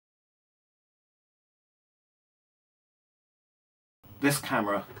This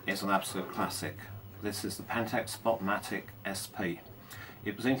camera is an absolute classic. This is the Pentax Spotmatic SP.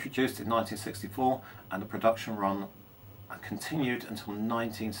 It was introduced in 1964 and the production run continued until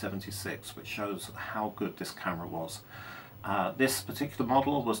 1976, which shows how good this camera was. This particular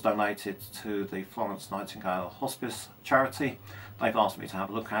model was donated to the Florence Nightingale Hospice charity. They've asked me to have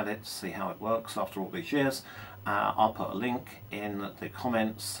a look at it to see how it works after all these years. I'll put a link in the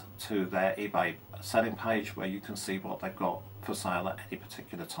comments to their eBay selling page where you can see what they've got for sale at any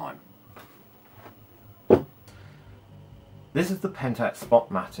particular time. This is the Pentax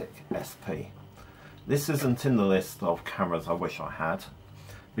Spotmatic SP. This isn't in the list of cameras I wish I had,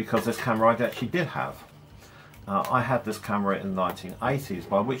 because this camera I actually did have. I had this camera in the 1980s,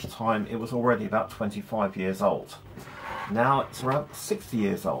 by which time it was already about 25 years old. Now it's around 60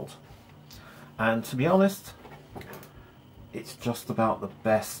 years old. And to be honest, it's just about the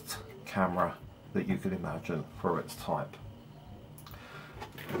best camera that you could imagine for its type.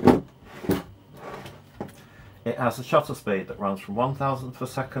 It has a shutter speed that runs from 1,000th of a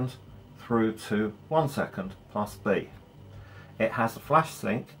second through to 1 second plus B. It has a flash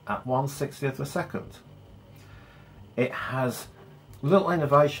sync at 1/60th of a second. It has little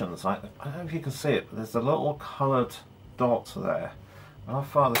innovations. I don't know if you can see it, but there's a little coloured dot there. When I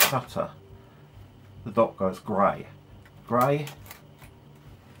fire the shutter, the dot goes grey. Grey,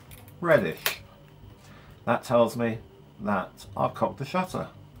 reddish. That tells me that I've cocked the shutter.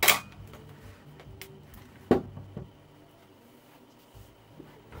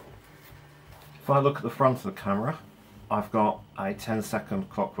 If I look at the front of the camera, I've got a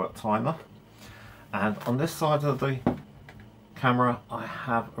 10-second clockwork timer, and on this side of the camera I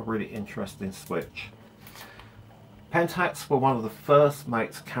have a really interesting switch. Pentax were one of the first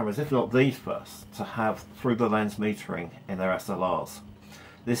makes cameras, if not the first, to have through the lens metering in their SLRs.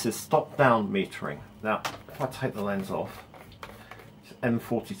 This is stop down metering. Now if I take the lens off, it's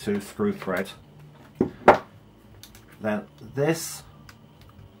M42 screw thread, then this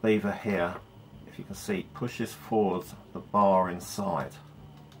lever here, if you can see, pushes forward the bar inside.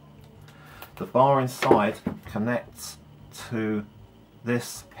 The bar inside connects to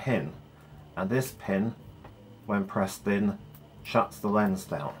this pin, and this pin, when pressed in, shuts the lens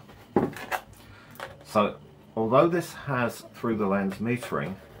down. So although this has through the lens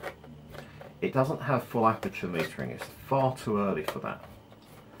metering, it doesn't have full aperture metering. It's far too early for that.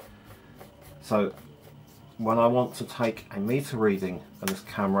 So when I want to take a meter reading of this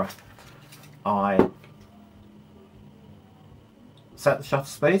camera, I set the shutter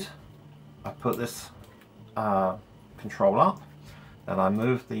speed, I put this control up, and I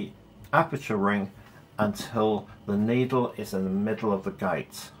move the aperture ring until the needle is in the middle of the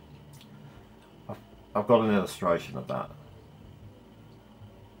gate. I've got an illustration of that.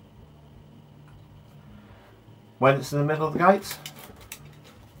 When it's in the middle of the gate,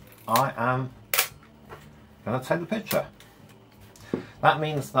 I am going to take the picture. That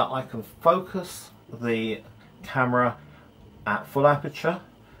means that I can focus the camera at full aperture,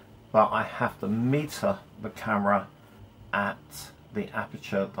 but I have to meter the camera at the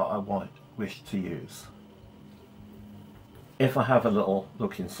aperture that I wish to use. If I have a little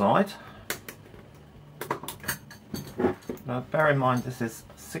look inside, now bear in mind this is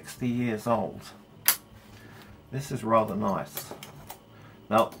 60 years old. This is rather nice.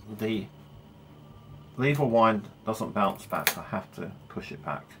 Now the lever wind doesn't bounce back, I have to push it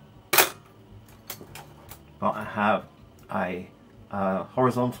back. But I have a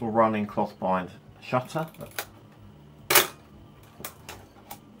horizontal running cloth bind shutter.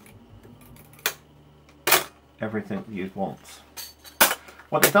 Everything you'd want.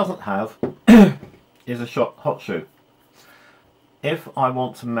 What it doesn't have is a hot shoe. If I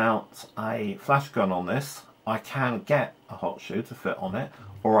want to mount a flash gun on this, I can get a hot shoe to fit on it,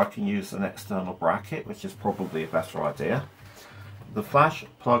 or I can use an external bracket, which is probably a better idea. The flash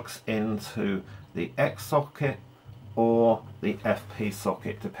plugs into the X socket or the FP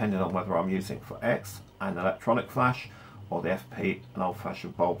socket, depending on whether I'm using for X an electronic flash or the FP an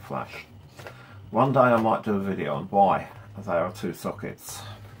old-fashioned bulb flash. One day I might do a video on why there are two sockets.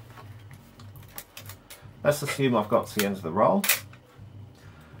 Let's assume I've got to the end of the roll.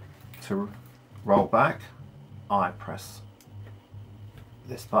 To roll back, I press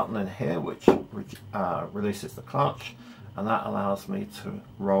this button in here, which releases the clutch, and that allows me to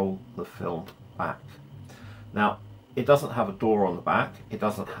roll the film back. Now it doesn't have a door on the back, it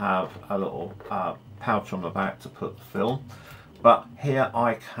doesn't have a little pouch on the back to put the film, but here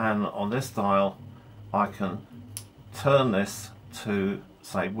I can, on this dial, I can turn this to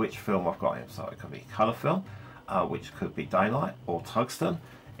say which film I've got in. So it could be colour film, which could be daylight or tungsten,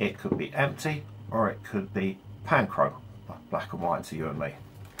 it could be empty, or it could be Pancro. black and white to you and me.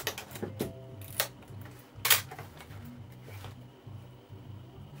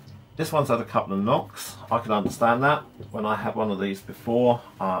 This one's had a couple of knocks. I can understand that. When I had one of these before,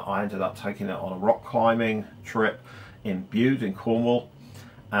 I ended up taking it on a rock climbing trip in Bude in Cornwall,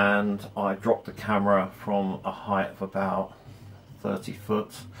 and I dropped the camera from a height of about 30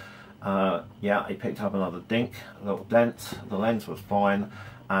 foot. Yeah, it picked up another dink, a little dent. The lens was fine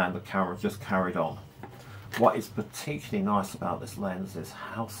and the camera just carried on. What is particularly nice about this lens is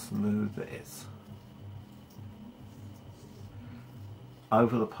how smooth it is.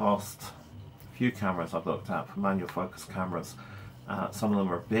 Over the past few cameras I've looked at, for manual focus cameras, some of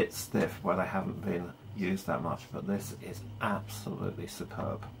them are a bit stiff where they haven't been used that much, but this is absolutely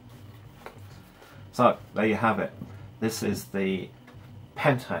superb. So there you have it. This is the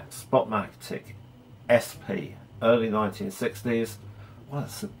Pentax Spotmatic SP, early 1960s. What a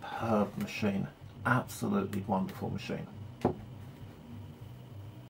superb machine. Absolutely wonderful machine.